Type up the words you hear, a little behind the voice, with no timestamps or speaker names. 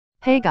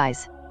Hey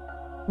guys!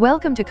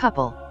 Welcome to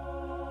Couple.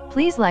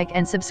 Please like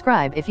and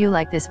subscribe if you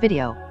like this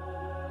video.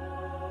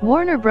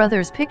 Warner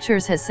Bros.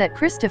 Pictures has set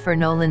Christopher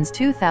Nolan's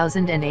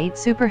 2008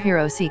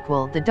 superhero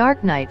sequel The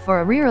Dark Knight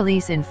for a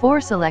re-release in 4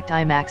 select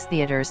IMAX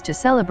theaters to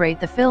celebrate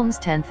the film's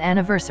 10th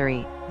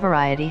anniversary,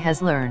 Variety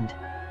has learned.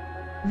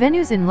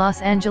 Venues in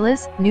Los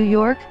Angeles, New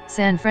York,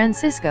 San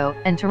Francisco,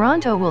 and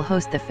Toronto will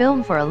host the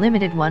film for a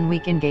limited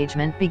one-week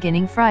engagement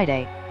beginning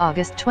Friday,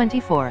 August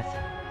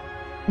 24th.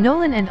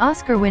 Nolan and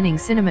Oscar-winning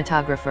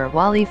cinematographer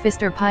Wally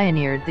Pfister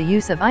pioneered the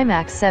use of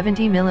IMAX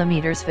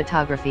 70mm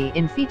photography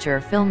in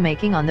feature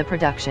filmmaking on the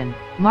production,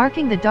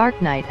 marking The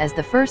Dark Knight as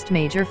the first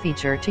major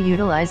feature to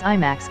utilize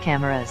IMAX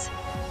cameras.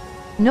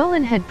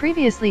 Nolan had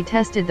previously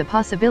tested the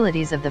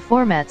possibilities of the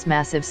format's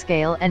massive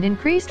scale and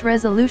increased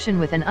resolution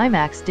with an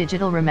IMAX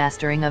digital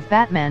remastering of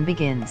Batman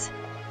Begins.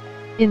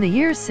 In the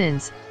years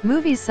since,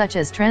 movies such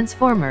as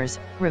Transformers,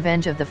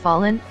 Revenge of the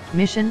Fallen,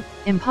 Mission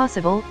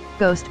Impossible,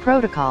 Ghost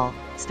Protocol,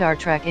 Star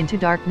Trek Into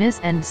Darkness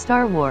and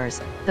Star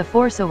Wars: The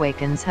Force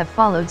Awakens have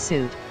followed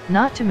suit,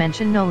 not to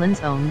mention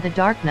Nolan's own The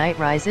Dark Knight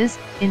Rises,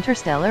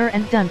 Interstellar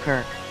and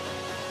Dunkirk.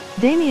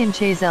 Damien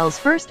Chazelle's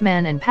First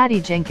Man and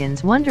Patty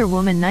Jenkins' Wonder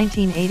Woman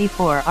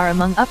 1984 are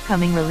among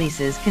upcoming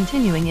releases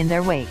continuing in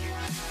their wake.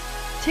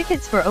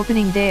 Tickets for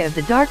opening day of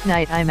The Dark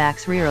Knight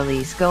IMAX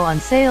re-release go on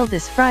sale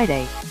this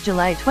Friday,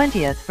 July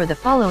 20th for the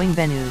following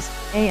venues: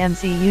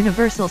 AMC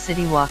Universal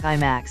City Walk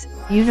IMAX,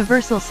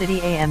 Universal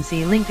City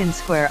AMC Lincoln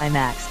Square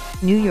IMAX,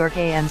 New York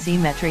AMC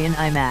Metreon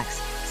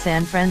IMAX,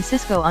 San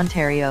Francisco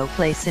Ontario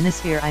Place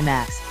Cinesphere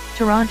IMAX.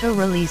 Toronto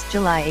released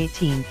July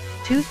 18,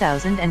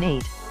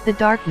 2008. The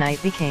Dark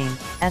Knight became,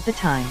 at the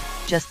time,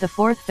 just the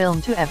 4th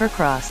film to ever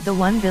cross the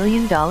 $1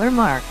 billion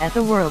mark at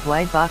the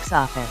worldwide box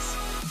office.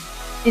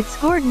 It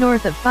scored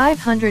north of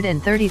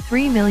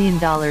 $533 million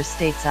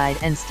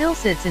stateside and still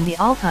sits in the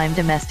all-time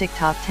domestic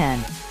top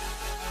 10.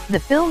 The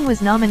film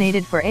was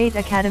nominated for 8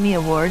 Academy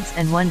Awards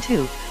and won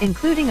 2,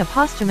 including a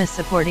posthumous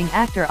supporting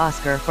actor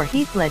Oscar for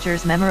Heath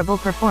Ledger's memorable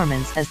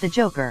performance as the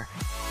Joker.